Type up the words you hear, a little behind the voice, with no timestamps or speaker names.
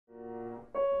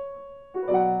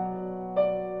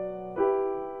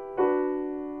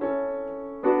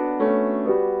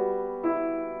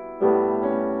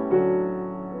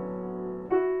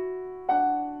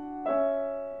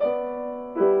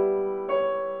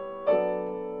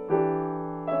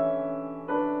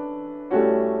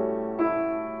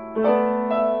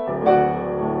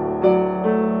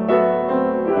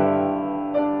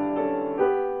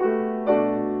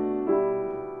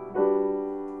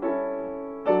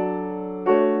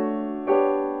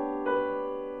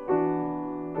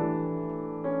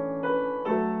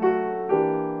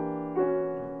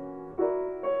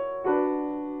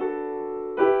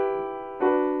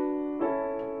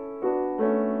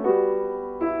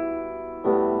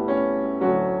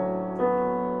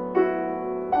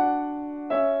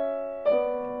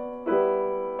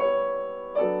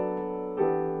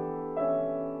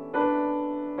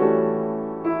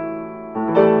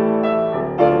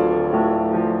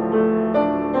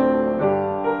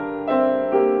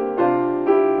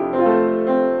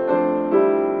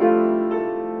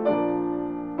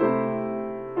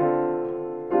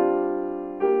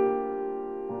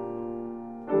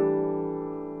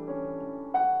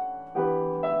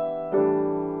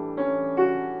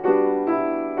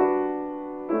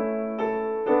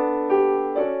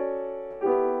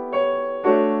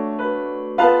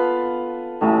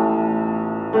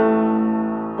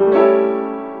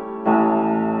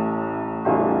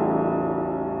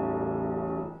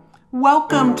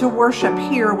Welcome to worship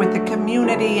here with the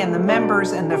community and the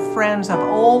members and the friends of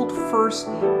Old First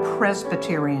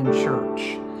Presbyterian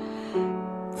Church.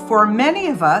 For many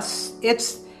of us,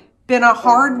 it's been a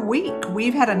hard week.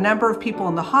 We've had a number of people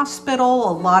in the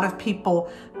hospital. A lot of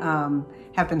people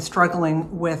have been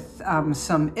struggling with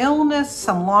some illness,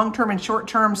 some long-term and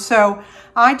short-term. So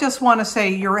I just want to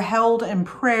say you're held in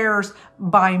prayers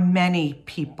by many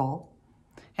people,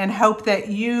 and hope that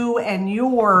you and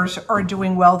yours are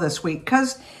doing well this week,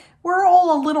 because we're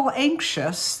all a little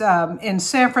anxious. In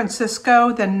San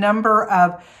Francisco, the number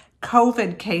of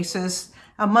COVID cases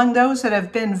among those that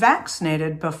have been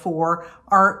vaccinated before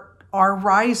are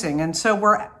rising. And so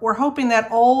we're hoping that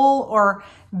all are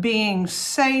being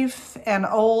safe and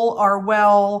all are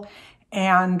well,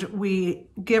 and we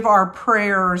give our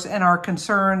prayers and our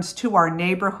concerns to our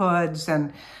neighborhoods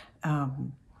and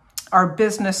our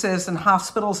businesses and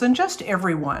hospitals and just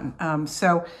everyone.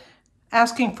 So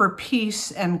asking for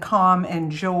peace and calm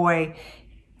and joy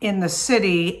in the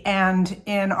city and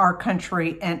in our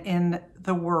country and in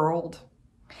the world.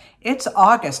 It's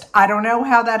August. I don't know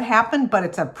how that happened, but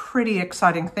it's a pretty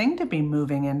exciting thing to be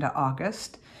moving into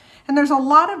August. And there's a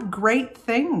lot of great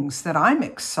things that I'm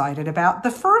excited about.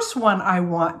 The first one I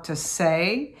want to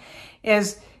say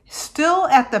is still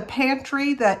at the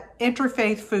pantry, that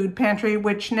Interfaith Food Pantry,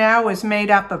 which now is made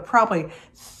up of probably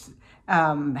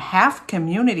half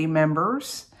community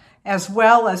members, as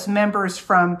well as members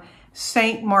from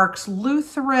St. Mark's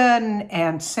Lutheran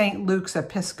and St. Luke's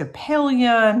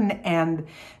Episcopalian and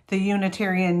the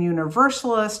Unitarian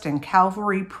Universalist and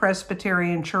Calvary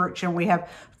Presbyterian Church. And we have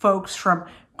folks from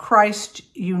Christ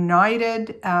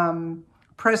United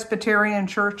Presbyterian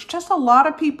Church, just a lot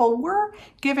of people. We're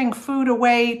giving food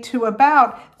away to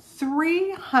about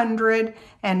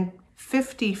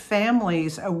 350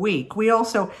 families a week. We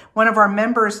also, one of our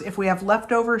members, if we have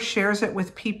leftovers, shares it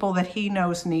with people that he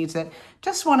knows needs it.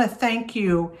 Just want to thank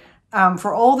you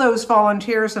for all those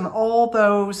volunteers and all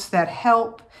those that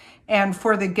help, and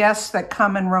for the guests that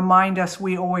come and remind us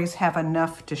we always have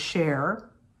enough to share.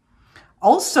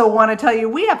 Also want to tell you,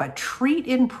 we have a treat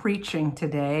in preaching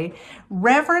today.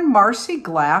 Reverend Marcy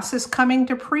Glass is coming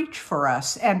to preach for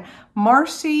us. And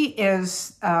Marcy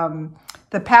is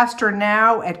the pastor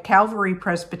now at Calvary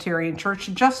Presbyterian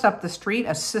Church, just up the street,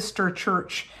 a sister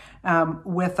church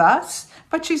with us.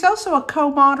 But she's also a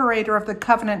co-moderator of the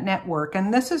Covenant Network.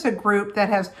 And this is a group that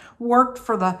has worked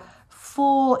for the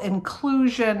full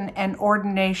inclusion and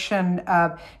ordination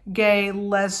of gay,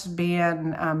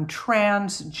 lesbian,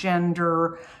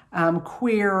 transgender,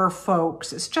 queer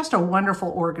folks. It's just a wonderful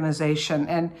organization.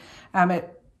 And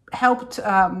it helped,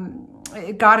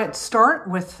 it got its start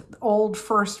with Old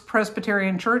First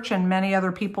Presbyterian Church and many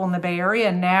other people in the Bay Area,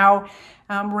 and now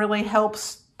really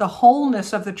helps the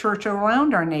wholeness of the church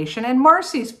around our nation. And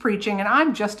Marcy's preaching, and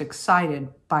I'm just excited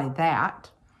by that.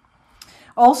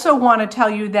 Also want to tell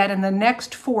you that in the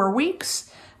next 4 weeks,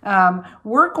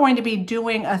 we're going to be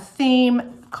doing a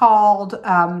theme called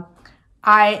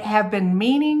I Have Been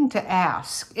Meaning to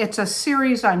Ask. It's a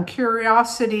series on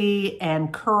curiosity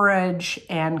and courage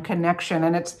and connection.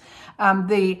 And it's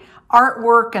the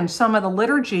artwork and some of the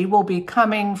liturgy will be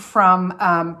coming from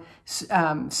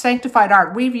Sanctified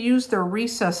Art. We've used their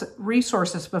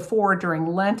resources before during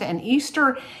Lent and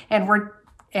Easter,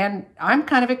 and I'm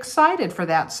kind of excited for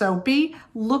that. So be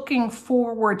looking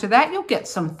forward to that. You'll get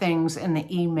some things in the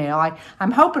email.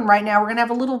 I'm hoping right now we're going to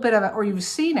have a little bit of it, or you've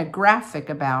seen a graphic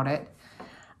about it.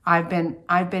 I've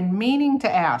been meaning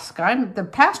to ask. The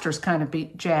pastor's kind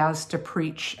of jazzed to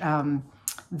preach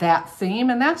that theme,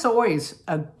 and that's always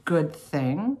a good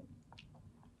thing.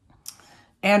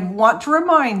 And want to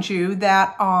remind you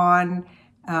that on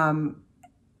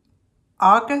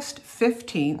August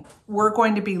 15th, we're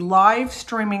going to be live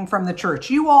streaming from the church.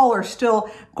 You all are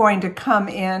still going to come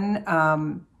in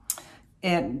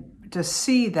and to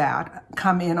see that,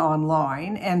 come in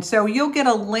online. And so you'll get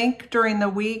a link during the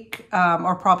week,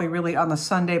 or probably really on the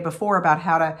Sunday before, about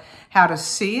how to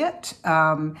see it.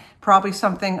 Probably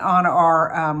something on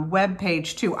our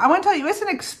webpage too. I want to tell you, it's an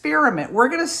experiment. We're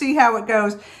going to see how it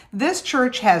goes. This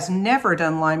church has never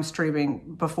done live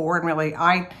streaming before, and really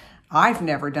I've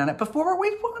never done it before.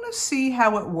 We want to see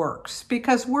how it works,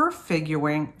 because we're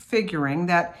figuring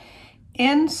that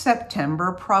in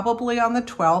September, probably on the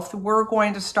 12th, we're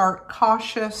going to start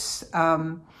cautious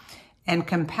and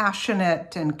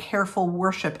compassionate and careful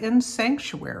worship in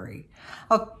sanctuary.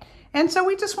 And so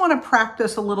we just want to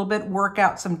practice a little bit, work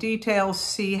out some details,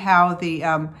 see how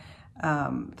the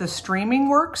streaming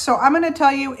works. So I'm going to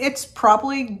tell you, it's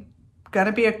probably going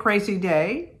to be a crazy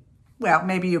day. Well,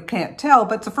 maybe you can't tell,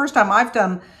 but it's the first time I've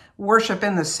done worship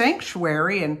in the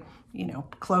sanctuary, and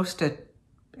close to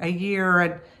a year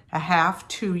and a half,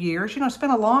 2 years. It's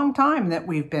been a long time that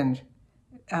we've been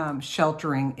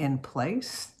sheltering in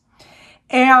place.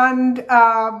 And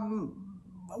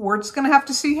we're just going to have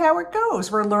to see how it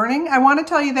goes. We're learning. I want to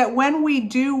tell you that when we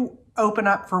do open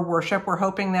up for worship, we're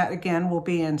hoping that again will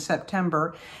be in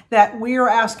September, that we are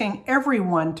asking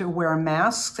everyone to wear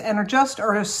masks and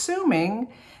are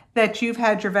assuming that you've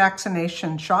had your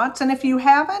vaccination shots. And if you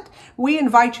haven't, we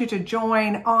invite you to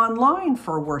join online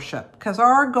for worship, because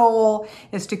our goal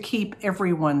is to keep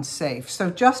everyone safe.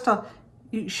 So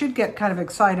you should get kind of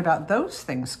excited about those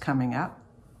things coming up.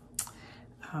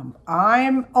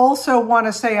 I also want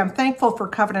to say I'm thankful for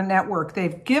Covenant Network.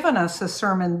 They've given us a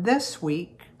sermon this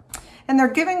week, and they're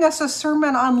giving us a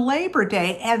sermon on Labor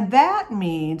Day, and that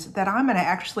means that I'm going to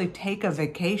actually take a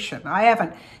vacation. I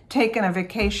haven't taken a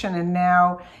vacation in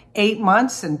now 8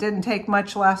 months and didn't take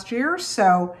much last year,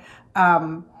 so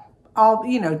I'll,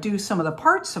 do some of the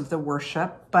parts of the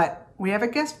worship, but we have a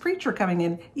guest preacher coming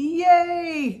in.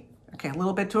 Yay! Okay, a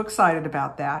little bit too excited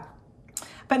about that.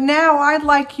 But now I'd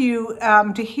like you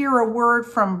to hear a word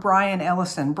from Brian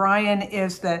Ellison. Brian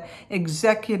is the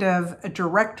executive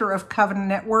director of Covenant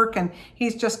Network, and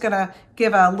he's just going to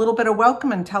give a little bit of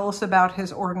welcome and tell us about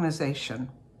his organization.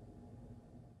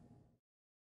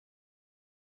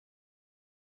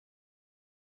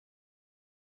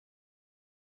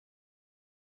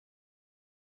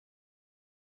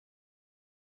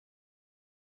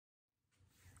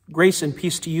 Grace and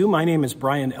peace to you. My name is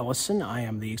Brian Ellison. I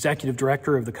am the Executive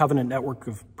Director of the Covenant Network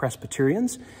of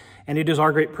Presbyterians, and it is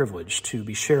our great privilege to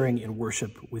be sharing in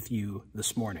worship with you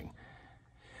this morning.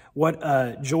 What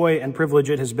a joy and privilege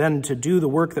it has been to do the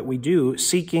work that we do,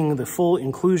 seeking the full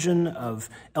inclusion of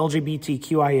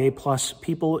LGBTQIA+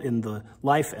 people in the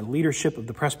life and leadership of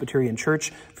the Presbyterian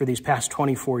Church for these past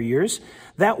 24 years.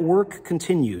 That work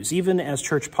continues. Even as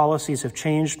church policies have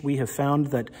changed, we have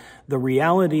found that the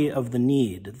reality of the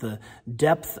need, the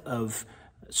depth of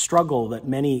struggle that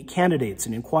many candidates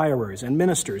and inquirers and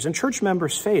ministers and church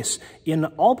members face in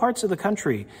all parts of the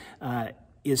country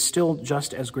is still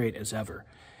just as great as ever.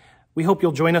 We hope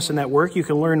you'll join us in that work. You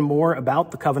can learn more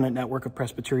about the Covenant Network of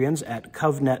Presbyterians at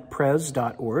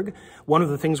covnetpres.org. One of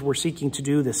the things we're seeking to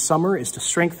do this summer is to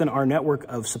strengthen our network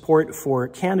of support for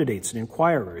candidates and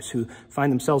inquirers who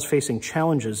find themselves facing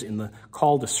challenges in the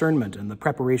call discernment and the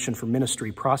preparation for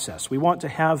ministry process. We want to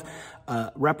have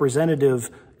a representative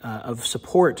of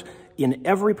support in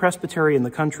every presbytery in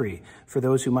the country for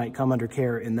those who might come under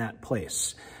care in that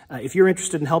place. If you're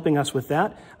interested in helping us with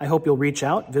that, I hope you'll reach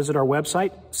out, visit our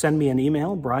website, send me an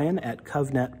email,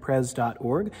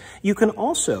 brian@covnetpres.org. You can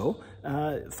also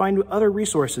find other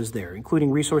resources there, including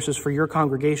resources for your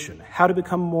congregation, how to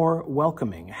become more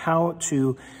welcoming, how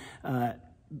to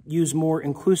use more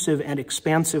inclusive and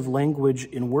expansive language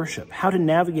in worship, how to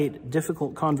navigate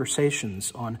difficult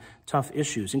conversations on tough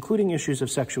issues, including issues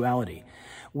of sexuality.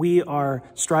 We are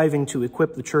striving to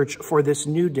equip the church for this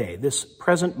new day, this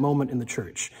present moment in the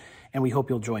church, and we hope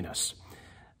you'll join us.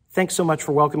 Thanks so much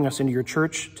for welcoming us into your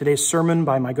church. Today's sermon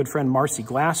by my good friend Marcy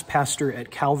Glass, pastor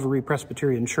at Calvary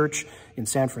Presbyterian Church in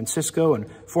San Francisco and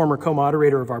former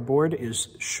co-moderator of our board, is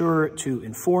sure to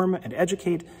inform and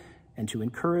educate and to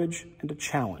encourage and to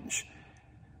challenge.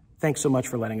 Thanks so much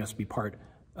for letting us be part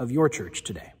of your church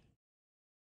today.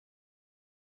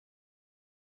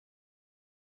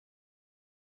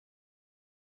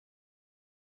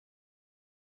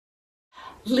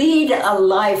 Lead a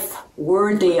life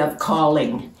worthy of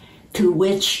calling to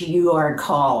which you are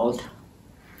called.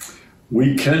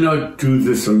 We cannot do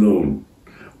this alone.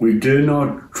 We dare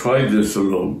not try this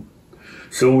alone.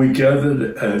 So we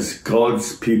gathered as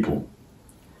God's people.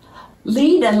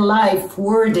 Lead a life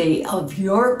worthy of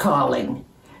your calling,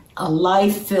 a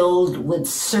life filled with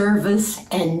service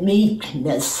and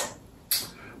meekness.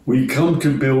 We come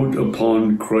to build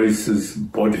upon Christ's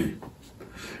body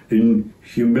in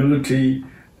humility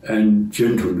and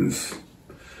gentleness,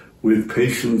 with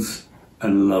patience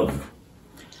and love.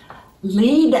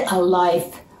 Lead a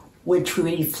life which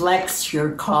reflects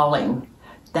your calling,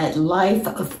 that life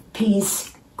of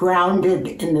peace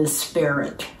grounded in the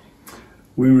Spirit.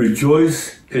 We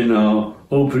rejoice in our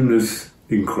openness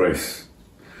in Christ.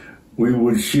 We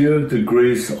would share the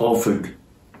grace offered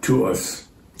to us.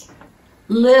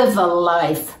 Live a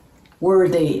life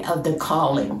worthy of the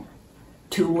calling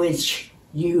to which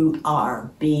you are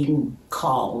being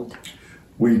called.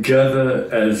 We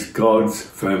gather as God's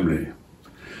family,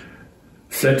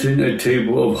 setting a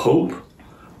table of hope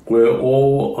where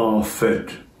all are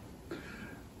fed,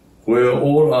 where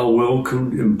all are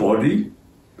welcomed in body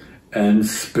and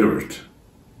spirit.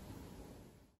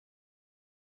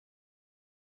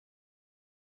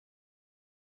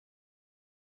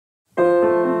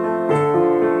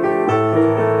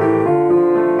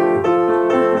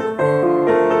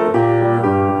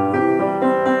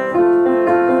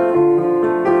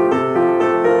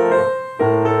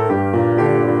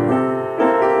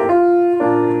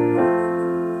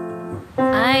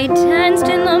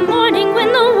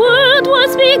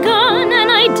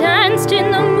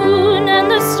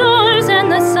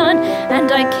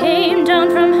 And I came down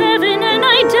from heaven and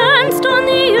I danced on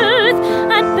the earth.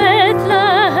 At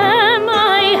Bethlehem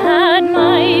I had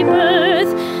my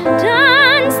birth.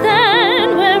 Dance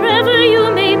then wherever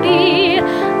you may be.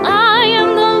 I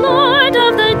am the Lord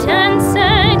of the dance,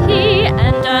 said he,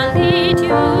 and I'll lead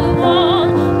you all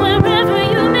wherever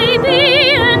you may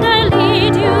be, and I'll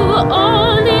lead you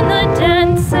all in the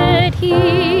dance, said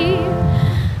he.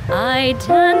 I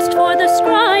danced for the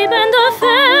scribe and the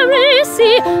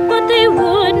Pharisee, but they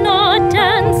would not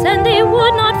dance and they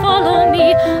would not follow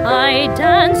me. I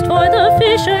danced for the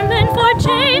fishermen, for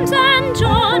James and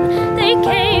John. They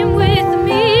came with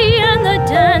me and the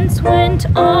dance went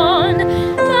on.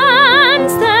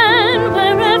 Dance then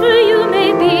wherever you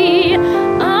may be.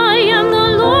 I am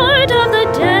the Lord of the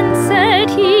dance, said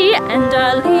he, and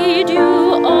I'll lead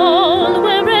you all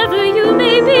wherever you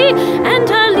may be, and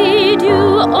I'll lead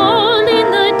you all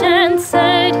in the dance,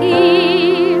 said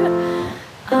he.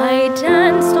 I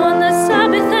danced on the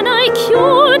Sabbath and I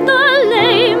cured the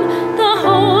lame. The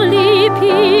holy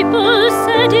people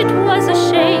said it was a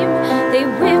shame. They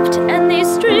whipped and they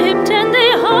stripped and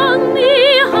they hung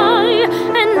me high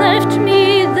and left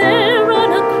me there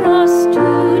on a cross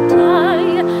to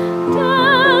die.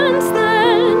 Dance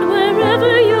then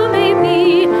wherever you may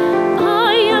be.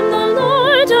 I am the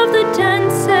Lord of the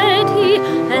dance, said he,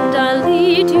 and I'll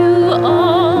lead you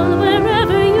all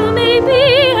wherever you may be,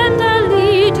 and I'll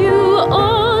lead you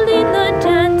all in the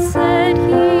dance, said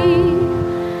he.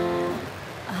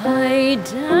 I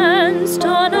danced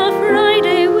on a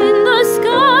Friday when the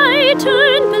sky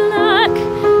turned black.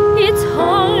 It's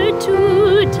hard to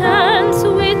dance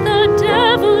with the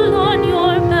devil on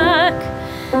your back.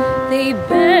 They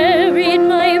buried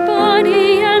my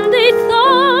body and they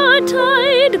thought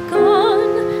I'd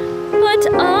gone, but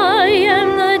I am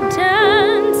the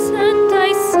dance and I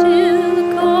still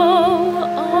go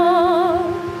on.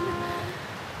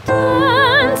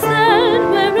 Dance then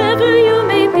wherever you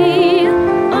may be.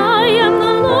 I am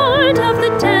the Lord of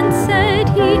the dance, said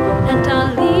he, and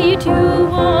I'll lead you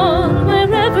all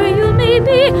wherever you may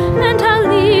be, and I'll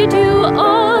lead you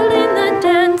all in the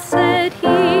dance, said he.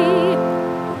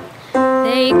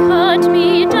 They cut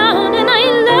me down and I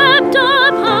leapt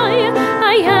up high.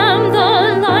 I am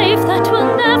the life that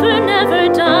will never, never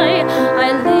die.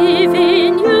 I live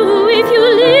in you if you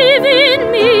live in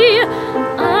me.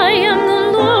 I am the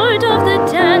Lord of the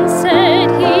dance, said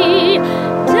he.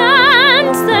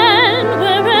 Dance then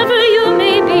wherever you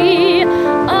may be.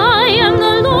 I am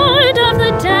the Lord of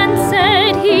the dance,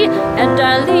 said he, and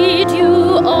I'll lead you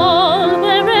all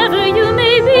wherever you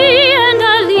may be, and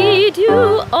I'll lead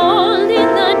you all in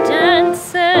the dance,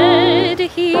 said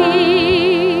he.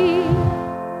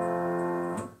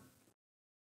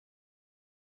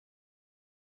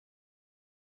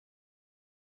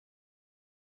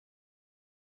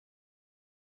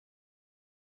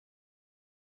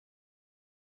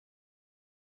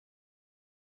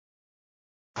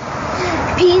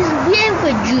 Peace be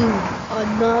with you,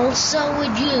 and also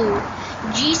with you.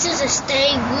 Jesus is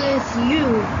staying with you.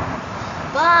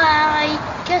 Bye.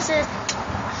 Kisses.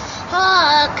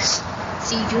 Hugs.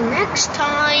 See you next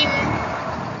time.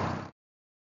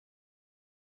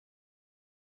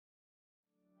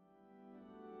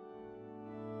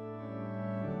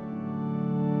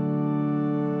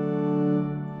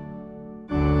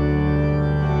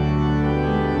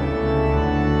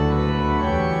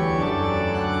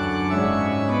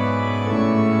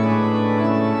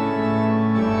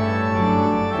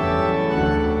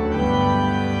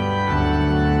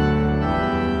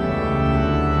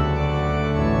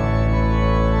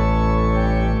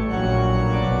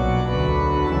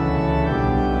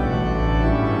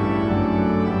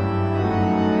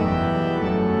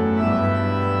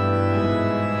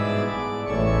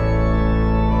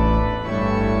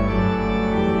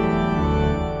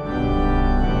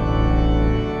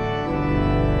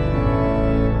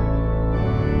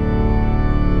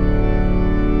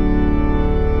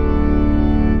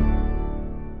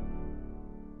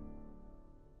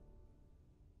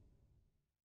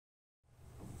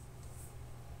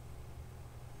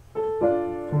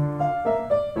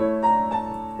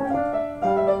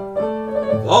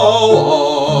 Thou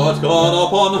art gone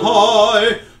up on high,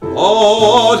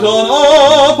 thou art gone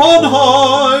up on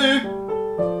high.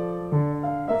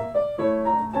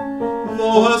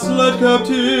 Thou hast led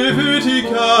captivity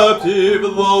captive,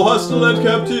 thou hast led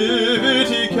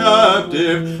captivity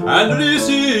captive, and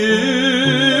received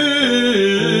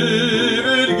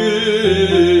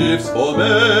gifts for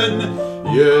men,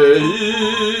 yea,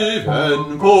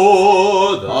 even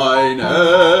for thine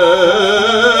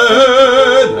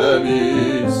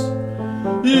enemies,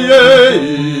 yea,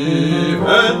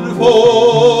 even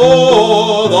for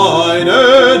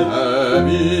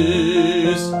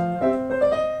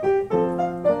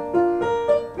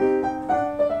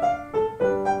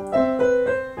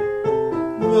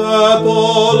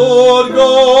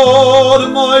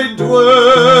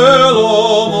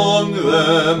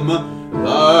them,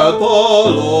 that the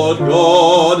Lord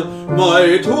God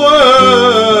might dwell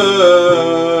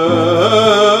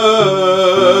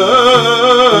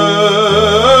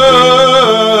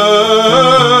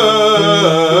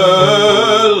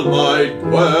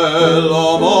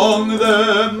among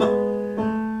them.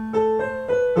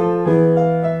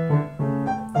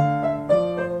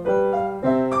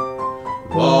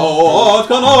 Thou art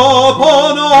gone up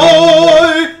on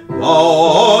high,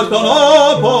 thou art gone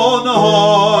up on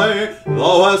high,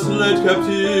 thou hast led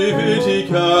captivity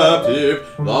captive,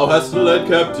 thou hast led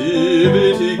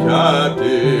captivity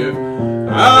captive,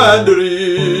 and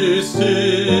received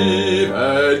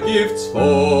gifts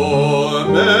for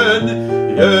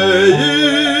men,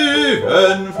 yea,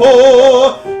 even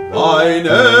for thine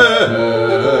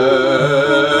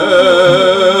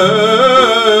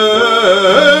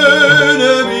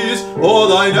enemies, for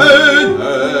thine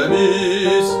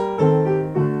enemies.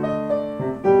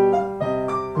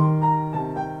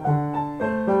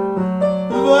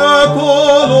 That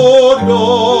the Lord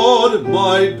God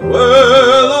might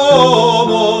dwell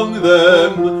among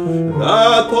them,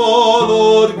 that the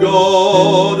Lord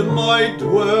God might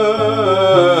dwell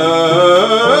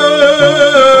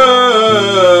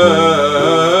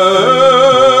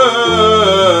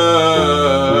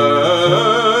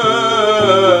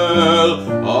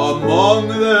among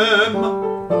them,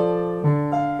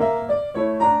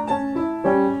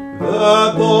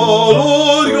 that the Lord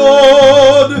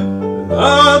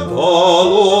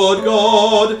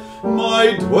God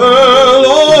might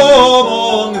dwell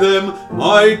among them,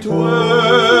 might dwell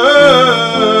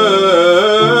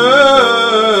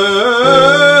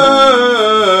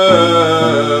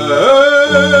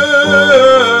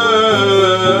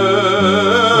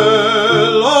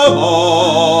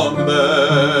among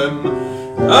them,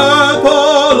 that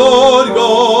the Lord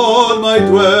God might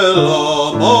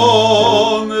dwell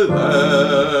among them.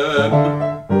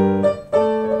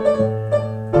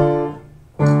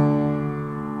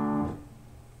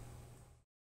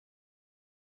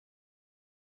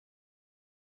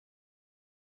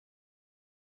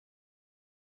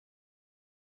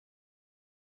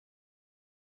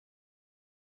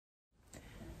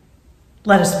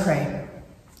 Let us pray.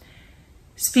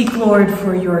 Speak, Lord,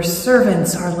 for your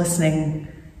servants are listening.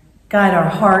 Guide our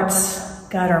hearts,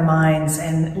 guide our minds,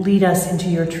 and lead us into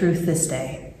your truth this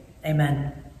day.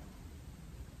 Amen.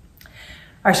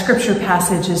 Our scripture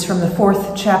passage is from the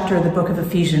 4th chapter of the book of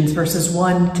Ephesians, verses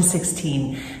 1 to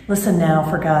 16. Listen now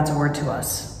for God's word to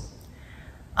us.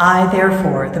 I,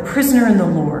 therefore, the prisoner in the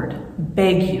Lord,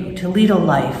 beg you to lead a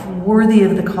life worthy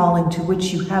of the calling to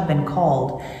which you have been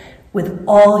called, with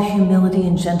all humility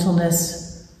and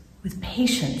gentleness, with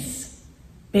patience,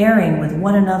 bearing with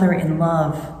one another in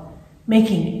love,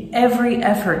 making every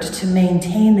effort to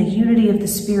maintain the unity of the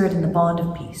Spirit in the bond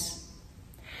of peace.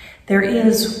 There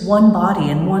is one body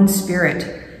and one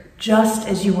Spirit, just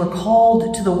as you were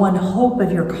called to the one hope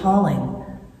of your calling,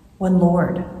 one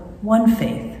Lord, one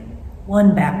faith,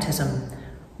 one baptism,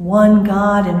 one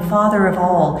God and Father of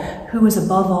all, who is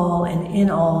above all and in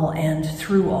all and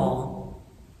through all.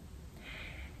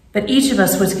 But each of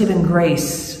us was given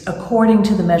grace according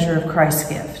to the measure of Christ's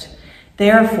gift.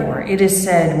 Therefore, it is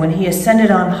said, when he ascended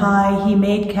on high, he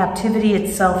made captivity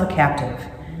itself a captive.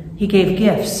 He gave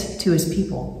gifts to his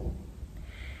people.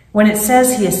 When it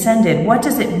says he ascended, what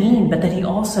does it mean but that he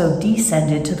also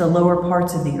descended to the lower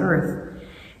parts of the earth?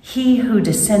 He who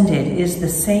descended is the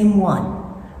same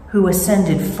one who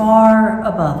ascended far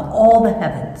above all the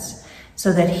heavens,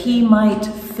 so that he might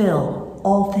fill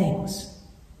all things.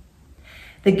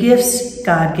 The gifts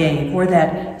God gave were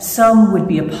that some would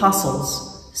be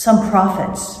apostles, some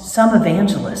prophets, some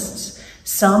evangelists,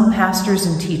 some pastors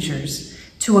and teachers,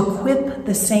 to equip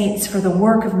the saints for the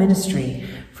work of ministry,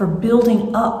 for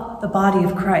building up the body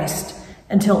of Christ,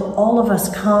 until all of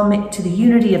us come to the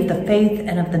unity of the faith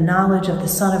and of the knowledge of the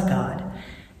Son of God,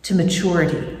 to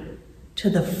maturity,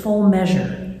 to the full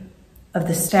measure of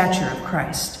the stature of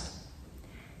Christ.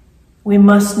 We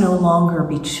must no longer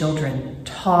be children,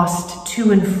 tossed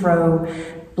to and fro,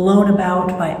 blown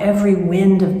about by every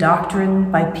wind of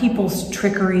doctrine, by people's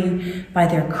trickery, by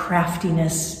their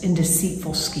craftiness in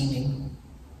deceitful scheming.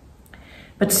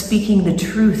 But speaking the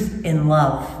truth in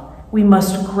love, we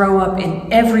must grow up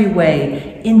in every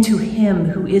way into him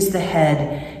who is the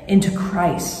head, into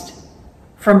Christ,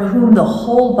 from whom the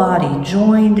whole body,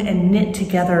 joined and knit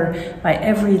together by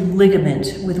every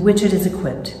ligament with which it is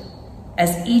equipped,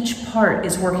 as each part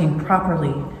is working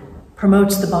properly,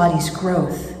 promotes the body's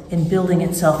growth in building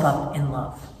itself up in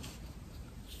love.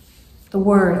 The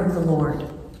word of the Lord.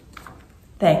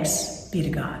 Thanks be to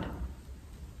God.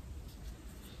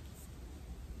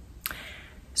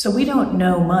 So we don't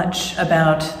know much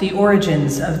about the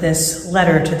origins of this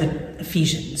letter to the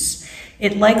Ephesians.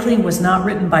 It likely was not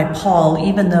written by Paul,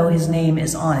 even though his name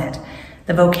is on it.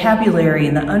 The vocabulary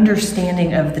and the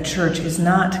understanding of the church is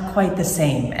not quite the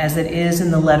same as it is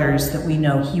in the letters that we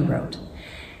know he wrote.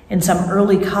 In some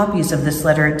early copies of this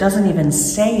letter, it doesn't even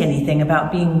say anything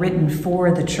about being written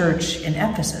for the church in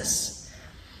Ephesus.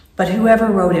 But whoever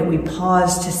wrote it, we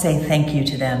pause to say thank you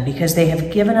to them because they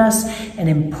have given us an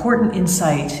important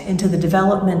insight into the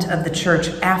development of the church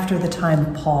after the time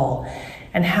of Paul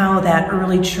and how that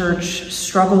early church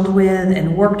struggled with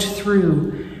and worked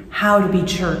through how to be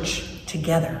church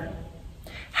together,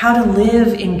 how to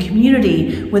live in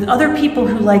community with other people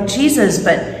who like Jesus,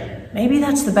 but maybe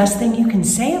that's the best thing you can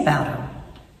say about him.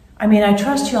 I mean, I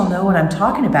trust you all know what I'm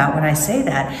talking about when I say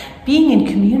that. Being in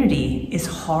community is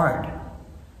hard.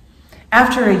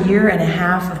 After a year and a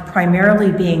half of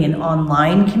primarily being an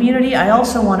online community, I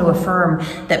also want to affirm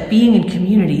that being in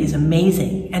community is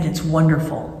amazing and it's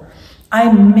wonderful.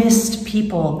 I missed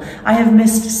people. I have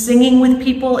missed singing with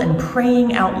people and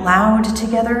praying out loud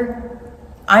together.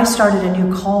 I started a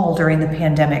new call during the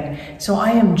pandemic, so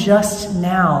I am just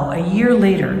now, a year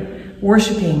later,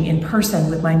 worshiping in person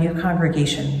with my new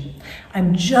congregation.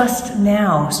 I'm just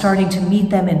now starting to meet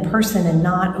them in person and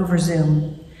not over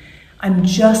Zoom. I'm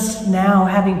just now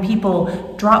having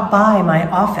people drop by my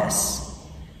office,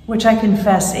 which I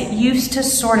confess, it used to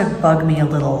sort of bug me a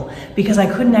little because I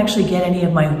couldn't actually get any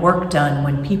of my work done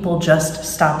when people just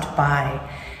stopped by.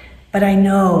 But I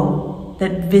know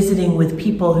that visiting with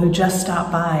people who just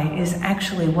stop by is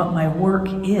actually what my work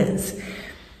is.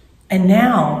 And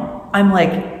now I'm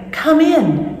like, come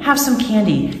in, have some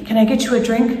candy. Can I get you a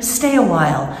drink? Stay a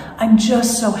while. I'm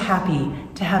just so happy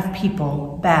to have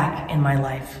people back in my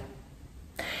life.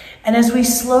 And as we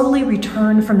slowly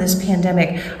return from this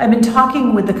pandemic, I've been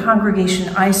talking with the congregation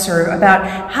I serve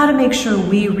about how to make sure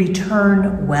we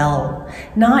return well,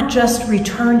 not just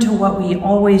return to what we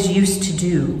always used to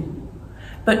do,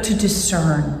 but to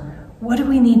discern what do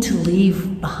we need to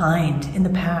leave behind in the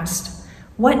past?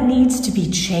 What needs to be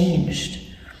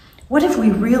changed? What have we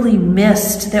really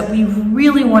missed that we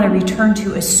really want to return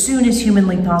to as soon as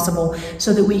humanly possible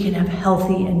so that we can have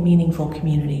healthy and meaningful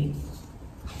community?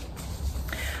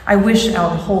 I wish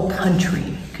our whole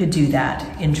country could do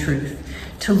that, in truth,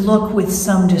 to look with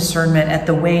some discernment at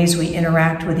the ways we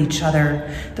interact with each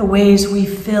other, the ways we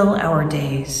fill our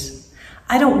days.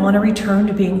 I don't want to return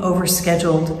to being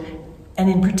overscheduled and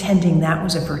in pretending that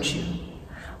was a virtue.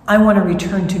 I want to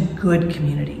return to good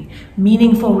community,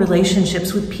 meaningful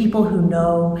relationships with people who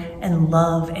know and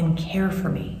love and care for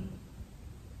me.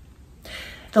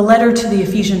 The letter to the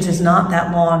Ephesians is not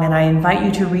that long, and I invite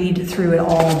you to read through it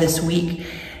all this week.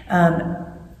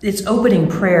 Its opening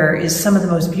prayer is some of the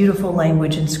most beautiful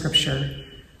language in Scripture.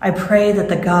 I pray that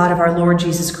the God of our Lord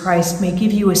Jesus Christ may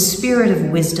give you a spirit of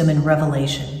wisdom and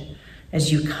revelation as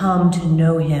you come to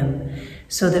know him,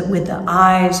 so that with the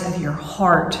eyes of your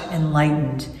heart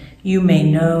enlightened, you may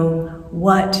know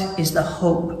what is the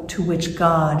hope to which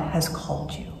God has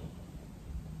called you.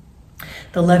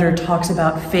 The letter talks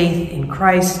about faith in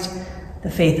Christ,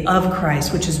 the faith of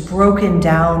Christ, which has broken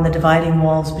down the dividing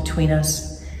walls between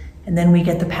us. And then we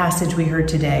get the passage we heard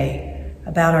today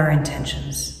about our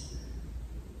intentions,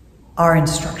 our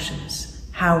instructions,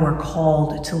 how we're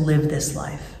called to live this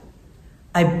life.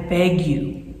 I beg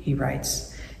you, he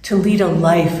writes, to lead a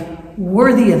life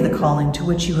worthy of the calling to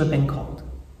which you have been called.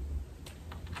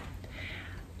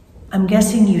 I'm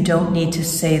guessing you don't need to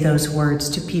say those words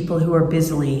to people who are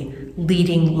busily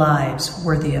leading lives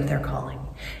worthy of their calling.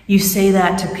 You say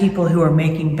that to people who are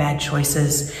making bad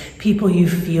choices, people you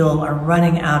feel are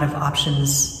running out of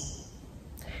options.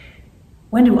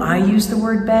 When do I use the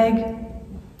word beg?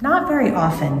 Not very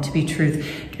often, to be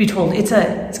told.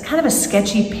 It's kind of a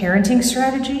sketchy parenting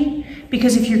strategy,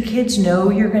 because if your kids know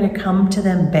you're going to come to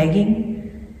them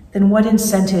begging, then what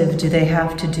incentive do they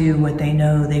have to do what they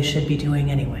know they should be doing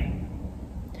anyway?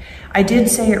 I did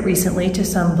say it recently to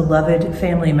some beloved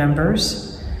family members.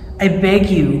 I beg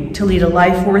you to lead a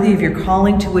life worthy of your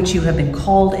calling to which you have been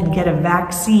called and get a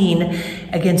vaccine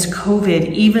against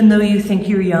COVID, even though you think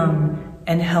you're young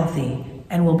and healthy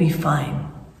and will be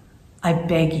fine. I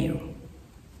beg you.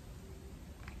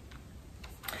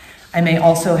 I may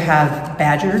also have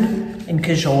badgered and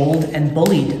cajoled and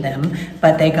bullied them,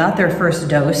 but they got their first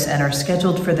dose and are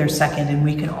scheduled for their second, and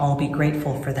we can all be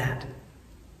grateful for that.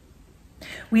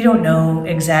 We don't know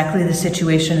exactly the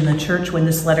situation in the church when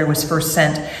this letter was first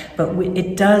sent, but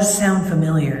it does sound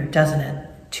familiar, doesn't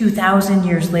it? 2,000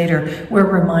 years later, we're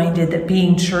reminded that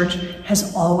being church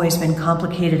has always been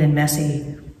complicated and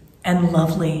messy, and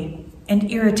lovely,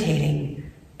 and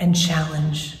irritating, and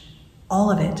challenge,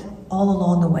 all of it, all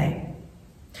along the way.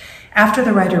 After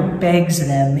the writer begs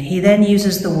them, he then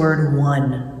uses the word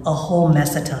one a whole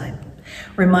mess of time,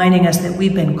 reminding us that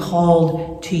we've been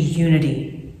called to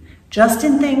unity. Just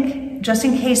in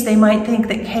case they might think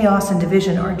that chaos and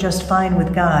division are just fine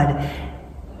with God,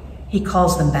 he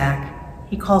calls them back.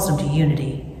 He calls them to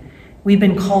unity. We've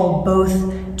been called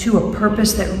both to a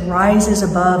purpose that rises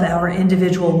above our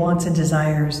individual wants and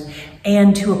desires,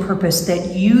 and to a purpose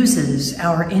that uses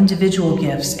our individual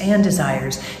gifts and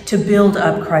desires to build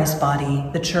up Christ's body,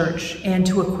 the church, and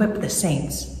to equip the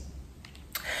saints.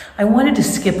 I wanted to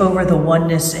skip over the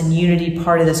oneness and unity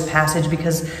part of this passage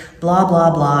because blah,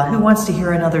 blah, blah. Who wants to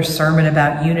hear another sermon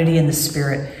about unity in the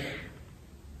Spirit?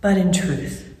 But in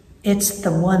truth, it's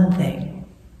the one thing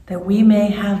that we may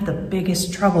have the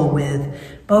biggest trouble with,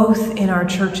 both in our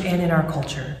church and in our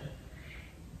culture.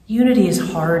 Unity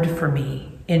is hard for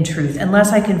me, in truth,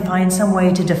 unless I can find some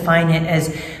way to define it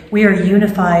as we are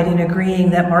unified in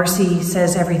agreeing that Marcy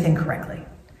says everything correctly.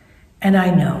 And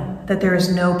I know that there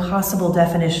is no possible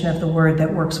definition of the word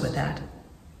that works with that.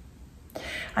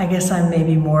 I guess I'm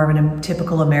maybe more of a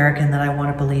typical American than I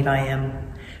want to believe I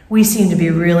am. We seem to be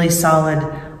really solid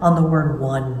on the word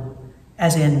one,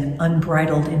 as in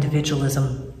unbridled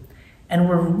individualism, and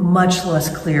we're much less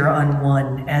clear on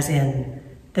one, as in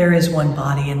there is one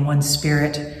body and one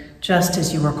Spirit, just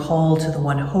as you are called to the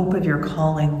one hope of your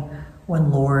calling, one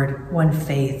Lord, one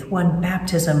faith, one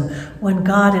baptism, one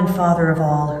God and Father of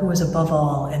all, who is above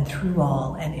all and through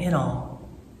all and in all.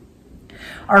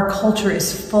 Our culture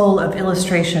is full of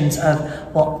illustrations of,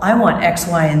 well, I want X,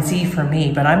 Y, and Z for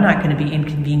me, but I'm not going to be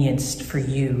inconvenienced for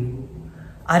you.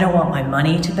 I don't want my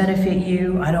money to benefit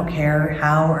you. I don't care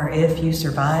how or if you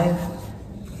survive.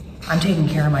 I'm taking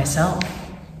care of myself.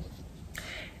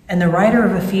 And the writer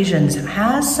of Ephesians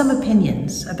has some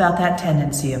opinions about that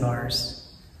tendency of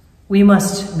ours. We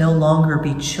must no longer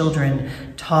be children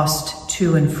tossed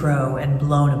to and fro and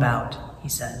blown about, he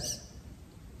says.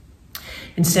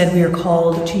 Instead, we are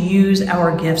called to use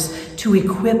our gifts to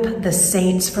equip the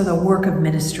saints for the work of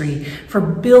ministry, for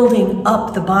building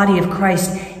up the body of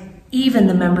Christ, even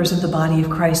the members of the body of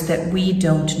Christ that we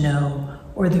don't know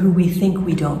or who we think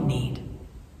we don't need.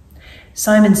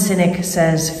 Simon Sinek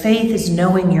says, faith is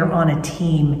knowing you're on a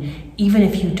team, even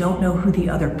if you don't know who the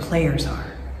other players are.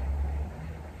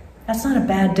 That's not a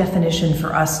bad definition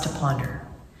for us to ponder.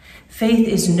 Faith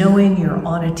is knowing you're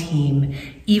on a team,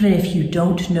 even if you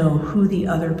don't know who the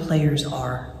other players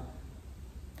are.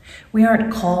 We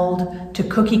aren't called to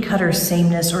cookie-cutter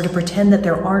sameness or to pretend that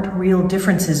there aren't real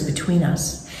differences between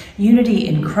us. Unity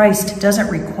in Christ doesn't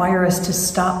require us to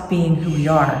stop being who we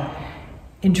are.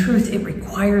 In truth, it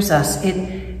requires us,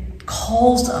 it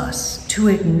calls us to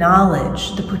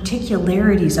acknowledge the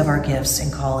particularities of our gifts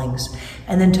and callings,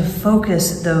 and then to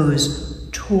focus those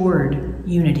toward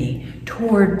unity,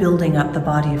 toward building up the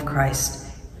body of Christ,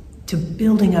 to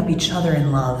building up each other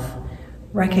in love,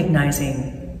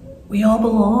 recognizing we all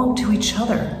belong to each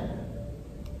other.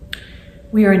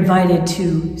 We are invited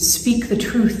to speak the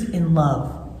truth in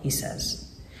love, he says.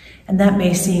 And that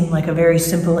may seem like a very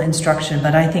simple instruction,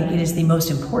 but I think it is the most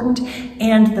important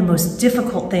and the most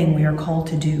difficult thing we are called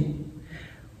to do.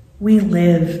 We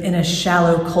live in a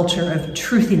shallow culture of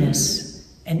truthiness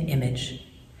and image.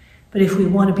 But if we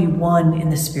want to be one in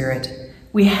the Spirit,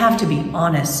 we have to be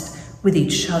honest with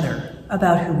each other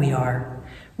about who we are.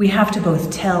 We have to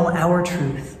both tell our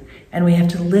truth, and we have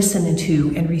to listen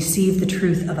to and receive the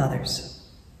truth of others.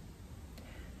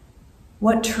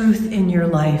 What truth in your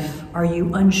life are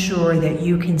you unsure that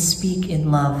you can speak in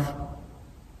love?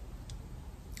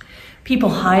 People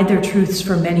hide their truths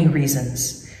for many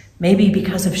reasons, maybe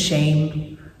because of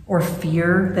shame or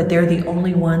fear that they're the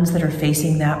only ones that are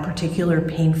facing that particular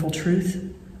painful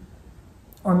truth.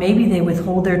 Or maybe they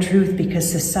withhold their truth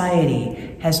because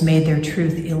society has made their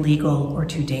truth illegal or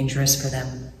too dangerous for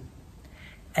them.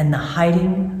 And the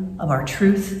hiding of our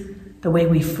truth, the way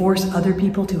we force other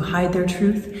people to hide their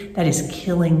truth, that is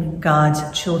killing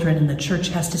God's children, and the church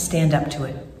has to stand up to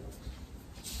it.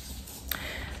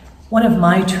 One of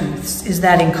my truths is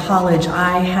that in college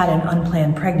I had an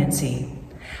unplanned pregnancy.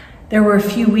 There were a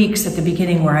few weeks at the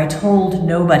beginning where I told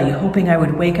nobody, hoping I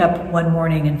would wake up one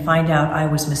morning and find out I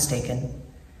was mistaken.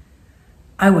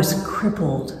 I was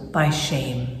crippled by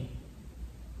shame.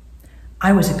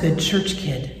 I was a good church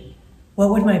kid. What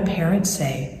would my parents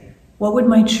say? What would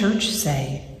my church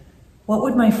say? What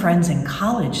would my friends in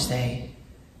college say?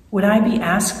 Would I be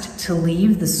asked to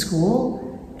leave the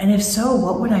school? And if so,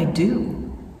 what would I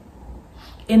do?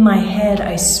 In my head,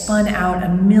 I spun out a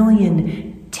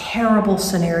million terrible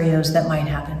scenarios that might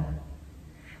happen.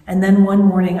 And then one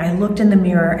morning I looked in the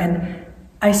mirror and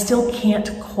I still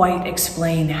can't quite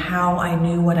explain how I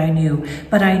knew what I knew,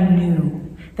 but I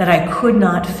knew that I could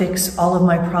not fix all of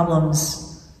my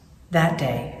problems that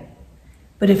day.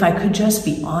 But if I could just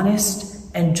be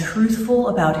honest and truthful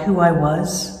about who I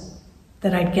was,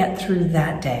 that I'd get through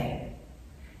that day,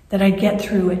 that I'd get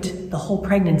through it, the whole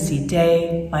pregnancy,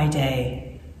 day by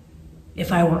day.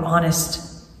 If I were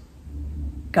honest,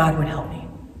 God would help me.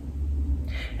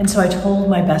 And so I told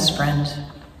my best friend,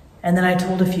 and then I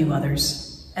told a few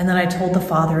others, and then I told the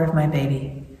father of my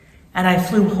baby, and I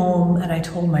flew home and I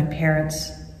told my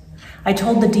parents. I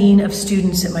told the dean of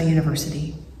students at my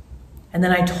university, and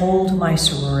then I told my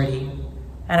sorority,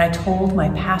 and I told my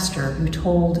pastor who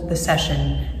told the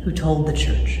session, who told the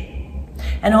church.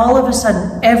 And all of a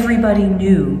sudden, everybody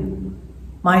knew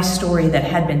my story that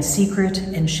had been secret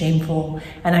and shameful,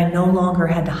 and I no longer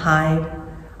had to hide.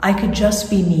 I could just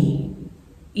be me,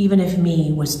 even if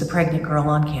me was the pregnant girl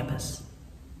on campus.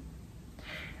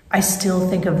 I still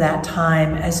think of that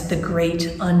time as the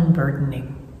great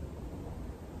unburdening.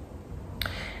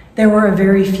 There were a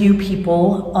very few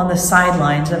people on the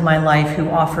sidelines of my life who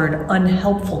offered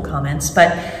unhelpful comments,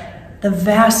 but the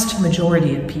vast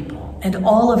majority of people, and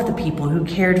all of the people who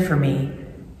cared for me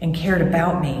and cared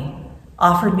about me,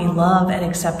 offered me love and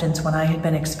acceptance when I had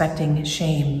been expecting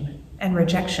shame and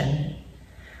rejection.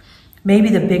 Maybe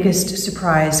the biggest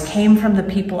surprise came from the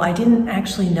people I didn't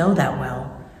actually know that well,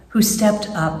 who stepped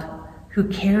up, who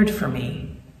cared for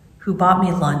me, who bought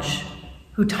me lunch,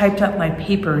 who typed up my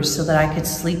papers so that I could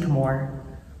sleep more,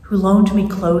 who loaned me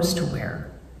clothes to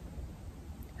wear,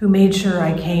 who made sure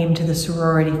I came to the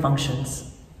sorority functions.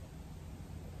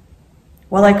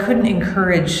 While I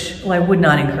would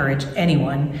not encourage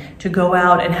anyone to go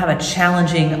out and have a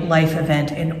challenging life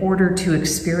event in order to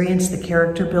experience the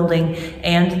character building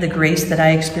and the grace that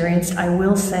I experienced, I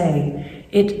will say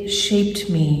it shaped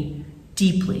me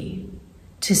deeply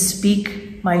to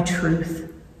speak my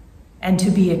truth and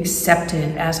to be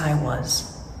accepted as I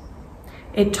was.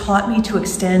 It taught me to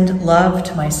extend love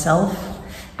to myself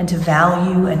and to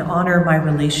value and honor my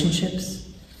relationships.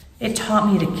 It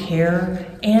taught me to care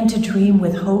and to dream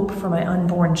with hope for my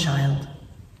unborn child.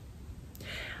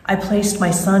 I placed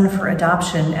my son for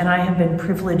adoption, and I have been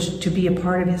privileged to be a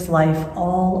part of his life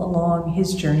all along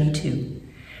his journey too.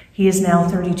 He is now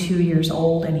 32 years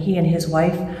old, and he and his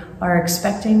wife are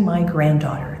expecting my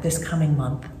granddaughter this coming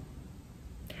month.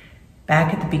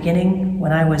 Back at the beginning,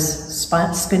 when I was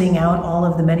spinning out all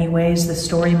of the many ways the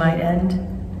story might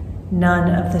end,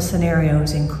 none of the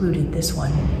scenarios included this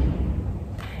one.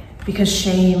 Because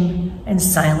shame and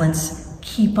silence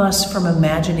keep us from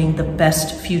imagining the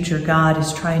best future God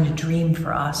is trying to dream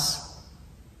for us.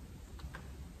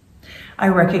 I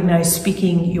recognize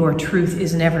speaking your truth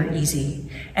is never easy,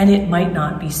 and it might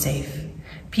not be safe.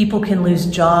 People can lose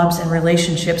jobs and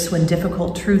relationships when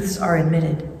difficult truths are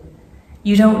admitted.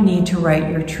 You don't need to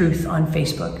write your truth on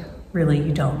Facebook. Really,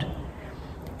 you don't.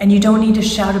 And you don't need to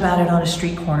shout about it on a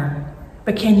street corner.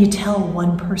 But can you tell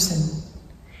one person?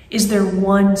 Is there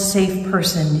one safe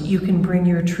person you can bring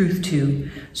your truth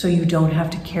to so you don't have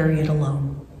to carry it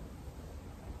alone?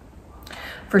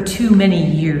 For too many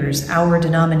years, our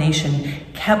denomination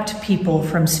kept people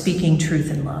from speaking truth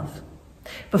in love.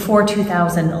 Before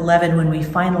 2011, when we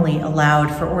finally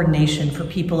allowed for ordination for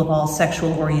people of all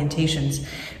sexual orientations,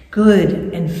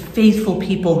 good and faithful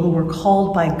people who were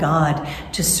called by God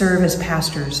to serve as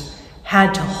pastors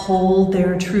had to hold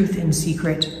their truth in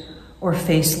secret or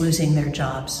face losing their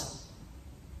jobs.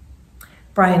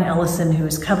 Brian Ellison, who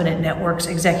is Covenant Network's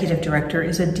executive director,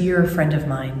 is a dear friend of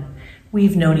mine.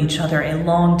 We've known each other a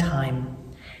long time,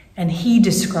 and he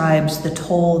describes the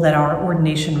toll that our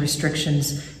ordination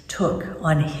restrictions took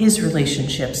on his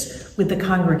relationships with the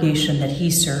congregation that he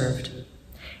served.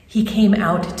 He came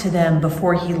out to them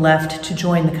before he left to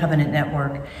join the Covenant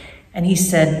Network, and he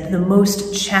said the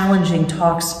most challenging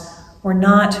talks were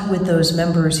not with those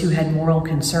members who had moral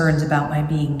concerns about my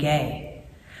being gay.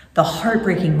 The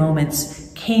heartbreaking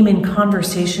moments came in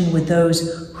conversation with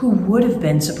those who would have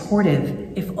been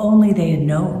supportive if only they had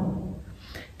known.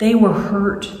 They were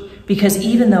hurt because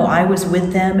even though I was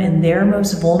with them in their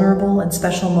most vulnerable and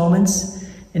special moments,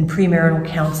 in premarital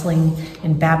counseling,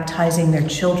 in baptizing their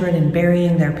children and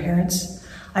burying their parents,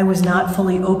 I was not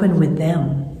fully open with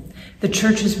them. The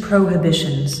church's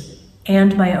prohibitions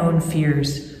and my own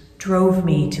fears drove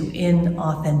me to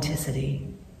inauthenticity.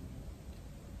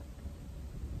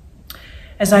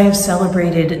 As I have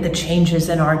celebrated the changes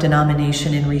in our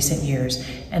denomination in recent years,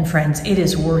 and friends, it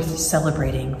is worth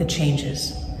celebrating the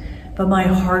changes, but my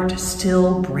heart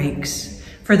still breaks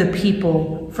for the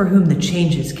people for whom the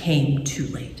changes came too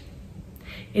late.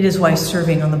 It is why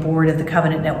serving on the board of the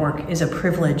Covenant Network is a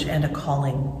privilege and a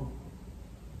calling.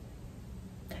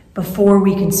 Before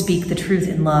we can speak the truth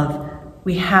in love,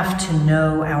 we have to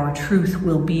know our truth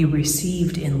will be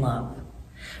received in love.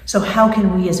 So how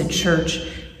can we as a church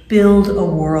build a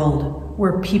world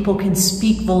where people can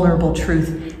speak vulnerable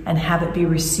truth and have it be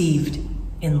received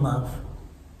in love?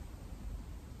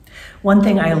 One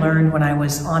thing I learned when I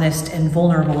was honest and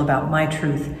vulnerable about my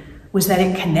truth was that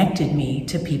it connected me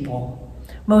to people.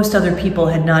 Most other people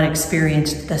had not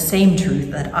experienced the same truth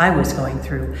that I was going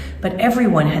through, but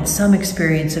everyone had some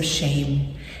experience of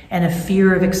shame and a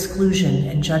fear of exclusion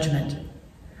and judgment.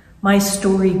 My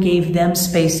story gave them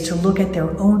space to look at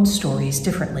their own stories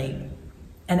differently,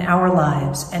 and our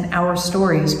lives and our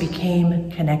stories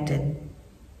became connected.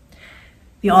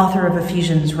 The author of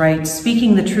Ephesians writes,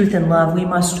 "Speaking the truth in love, we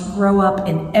must grow up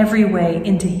in every way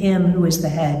into him who is the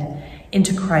head,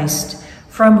 into Christ,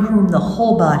 from whom the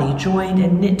whole body, joined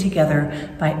and knit together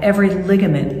by every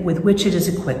ligament with which it is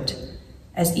equipped,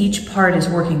 as each part is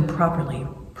working properly,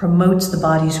 promotes the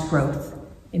body's growth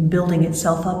in building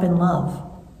itself up in love."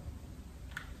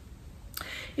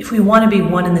 If we want to be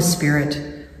one in the Spirit,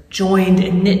 joined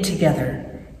and knit together,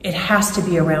 it has to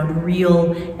be around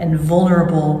real and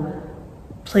vulnerable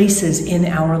places in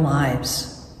our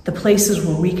lives, the places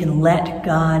where we can let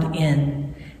God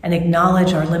in and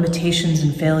acknowledge our limitations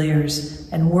and failures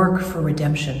and work for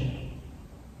redemption.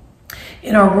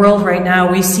 In our world right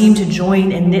now, we seem to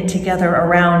join and knit together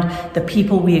around the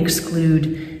people we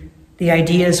exclude, the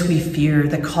ideas we fear,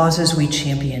 the causes we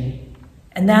champion.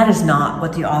 And that is not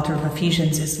what the author of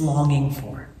Ephesians is longing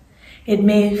for. It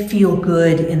may feel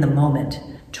good in the moment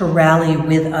to rally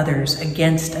with others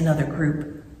against another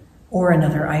group or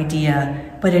another idea,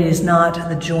 but it is not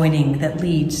the joining that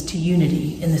leads to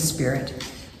unity in the Spirit.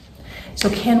 So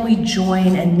can we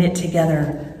join and knit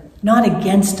together, not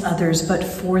against others, but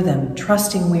for them,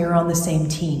 trusting we are on the same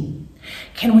team?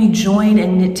 Can we join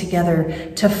and knit together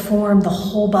to form the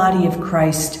whole body of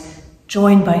Christ,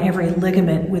 joined by every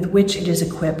ligament with which it is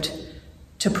equipped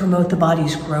to promote the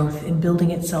body's growth in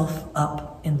building itself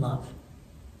up in love?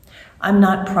 I'm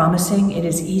not promising it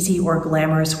is easy or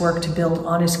glamorous work to build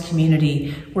honest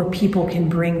community where people can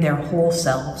bring their whole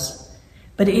selves,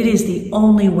 but it is the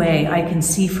only way I can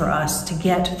see for us to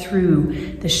get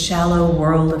through the shallow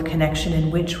world of connection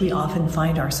in which we often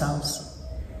find ourselves.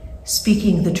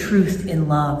 Speaking the truth in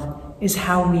love is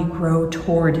how we grow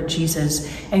toward Jesus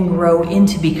and grow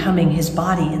into becoming his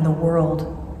body in the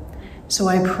world. So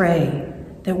I pray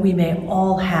that we may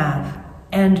all have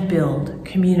and build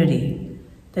community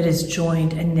that is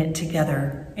joined and knit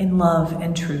together in love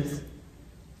and truth.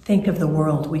 Think of the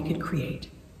world we could create.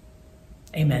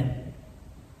 Amen.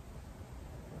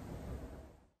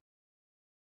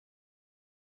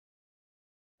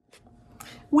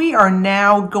 We are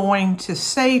now going to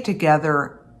say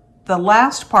together the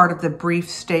last part of the brief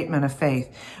statement of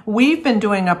faith. We've been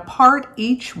doing a part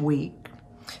each week.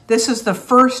 This is the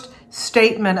first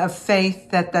statement of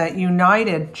faith that the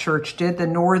United Church did, the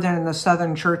Northern and the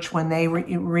Southern Church, when they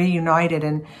reunited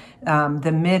in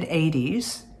the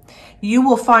mid-'80s. You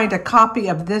will find a copy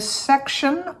of this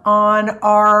section on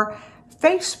our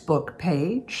Facebook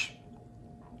page,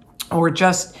 or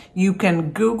just you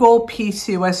can Google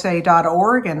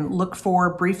peaceusa.org and look for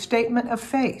a brief statement of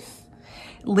faith.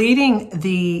 Leading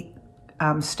the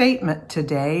statement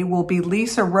today will be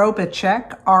Lisa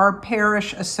Robacek, our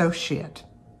parish associate.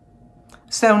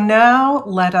 So now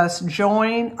let us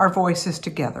join our voices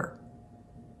together.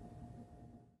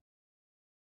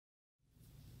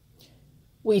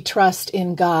 We trust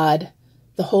in God,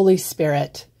 the Holy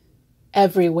Spirit,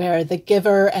 everywhere the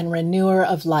giver and renewer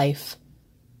of life.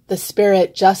 The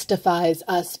Spirit justifies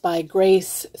us by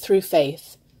grace through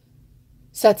faith,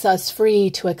 sets us free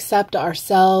to accept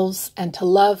ourselves and to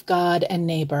love God and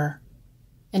neighbor,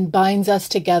 and binds us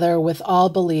together with all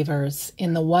believers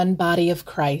in the one body of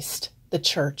Christ, the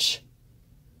Church.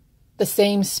 The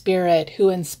same Spirit who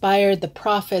inspired the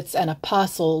prophets and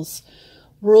apostles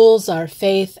rules our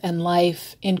faith and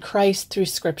life in Christ through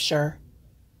Scripture,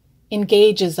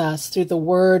 engages us through the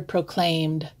word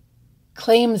proclaimed,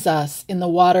 claims us in the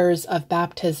waters of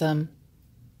baptism,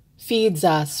 feeds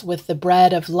us with the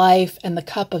bread of life and the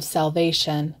cup of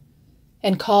salvation,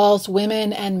 and calls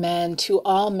women and men to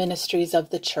all ministries of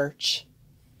the Church.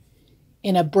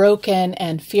 In a broken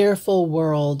and fearful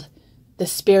world, the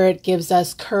Spirit gives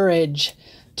us courage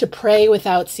to pray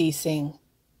without ceasing,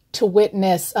 to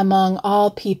witness among all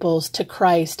peoples to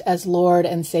Christ as Lord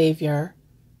and Savior,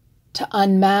 to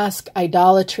unmask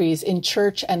idolatries in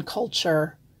church and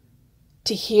culture,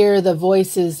 to hear the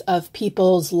voices of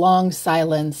peoples long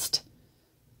silenced,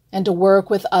 and to work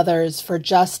with others for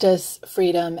justice,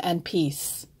 freedom, and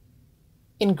peace.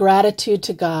 In gratitude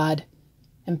to God,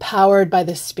 empowered by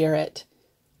the Spirit,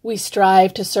 we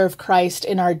strive to serve Christ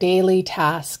in our daily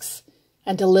tasks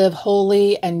and to live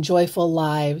holy and joyful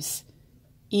lives,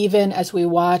 even as we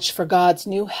watch for God's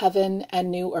new heaven and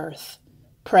new earth,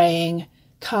 praying,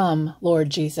 "Come, Lord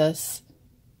Jesus."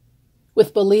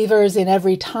 With believers in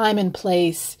every time and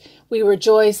place, we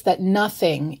rejoice that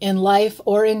nothing in life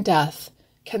or in death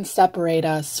can separate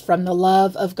us from the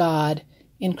love of God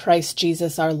in Christ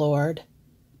Jesus our Lord.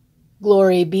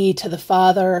 Glory be to the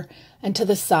Father, and to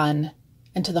the Son,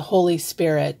 and to the Holy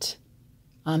Spirit.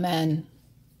 Amen.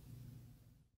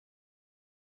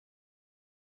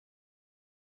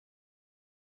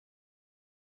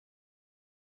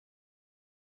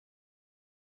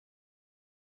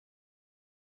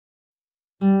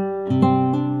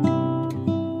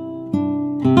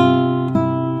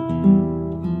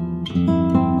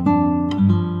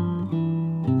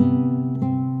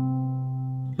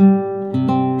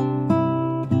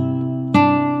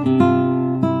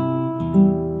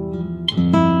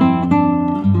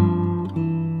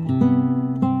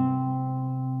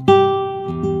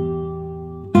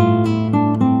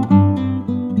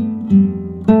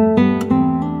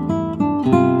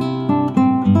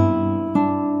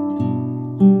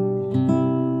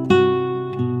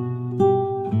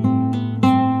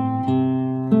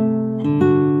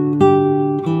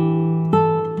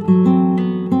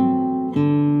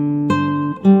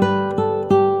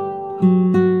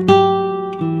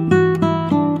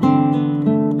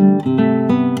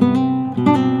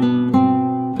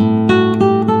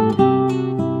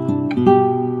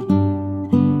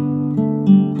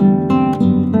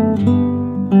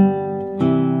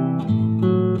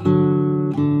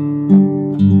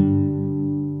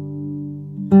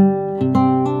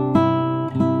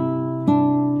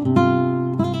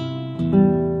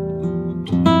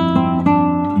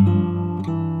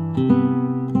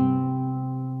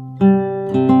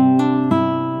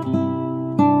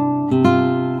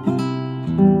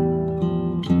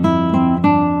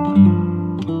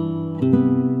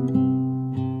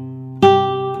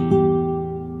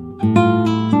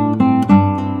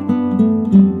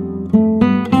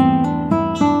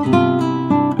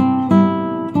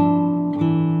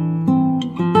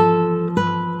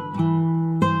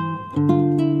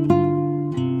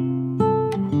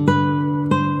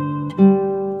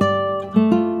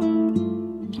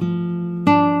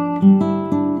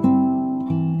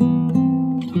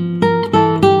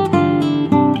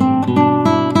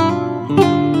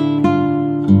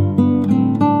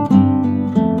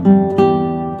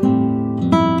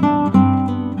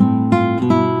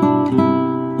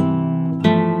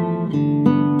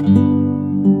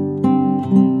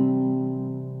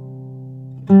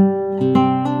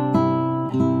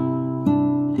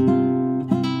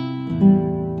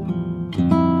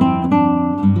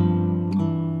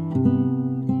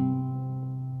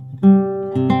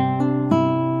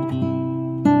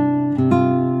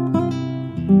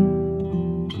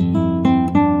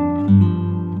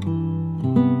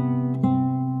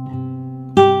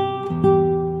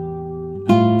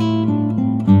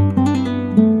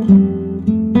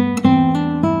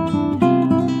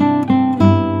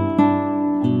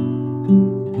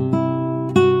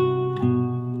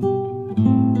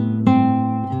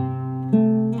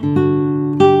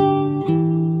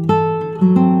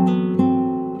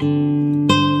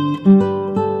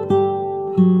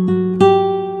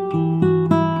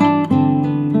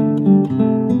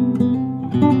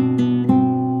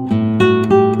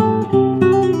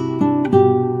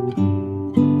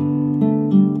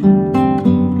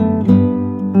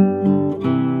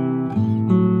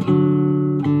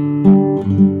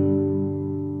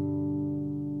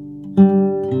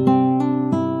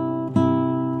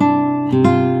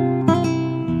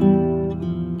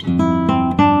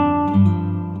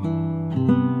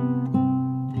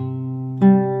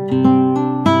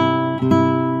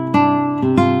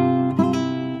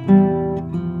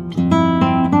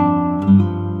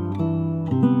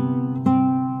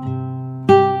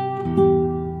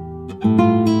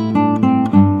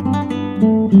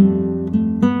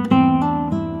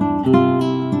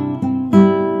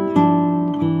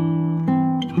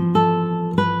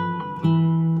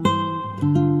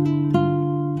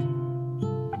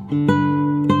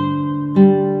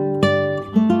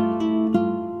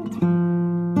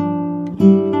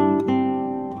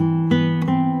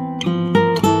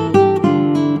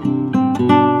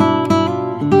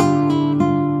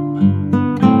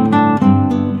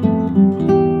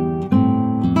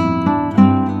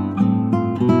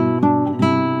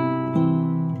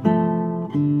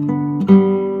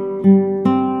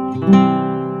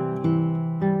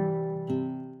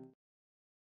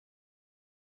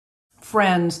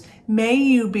 Friends, may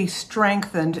you be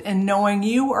strengthened in knowing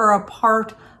you are a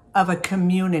part of a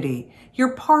community.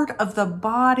 You're part of the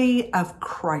body of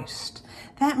Christ.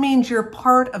 That means you're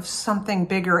part of something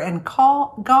bigger, and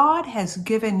God has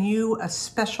given you a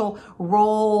special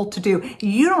role to do.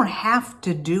 You don't have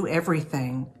to do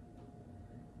everything.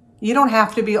 You don't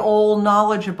have to be all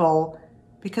knowledgeable,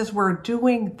 because we're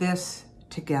doing this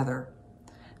together.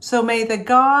 So may the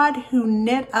God who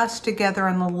knit us together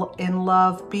in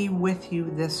love be with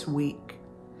you this week.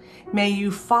 May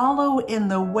you follow in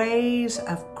the ways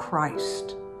of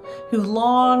Christ, who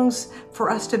longs for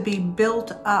us to be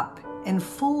built up in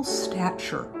full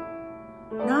stature,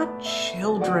 not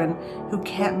children who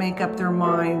can't make up their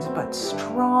minds, but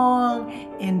strong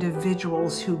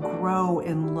individuals who grow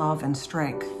in love and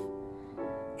strength.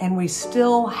 And we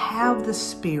still have the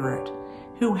Spirit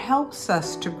who helps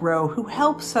us to grow, who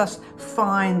helps us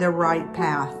find the right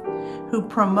path, who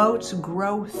promotes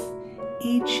growth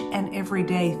each and every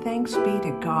day. Thanks be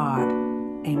to God.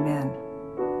 Amen.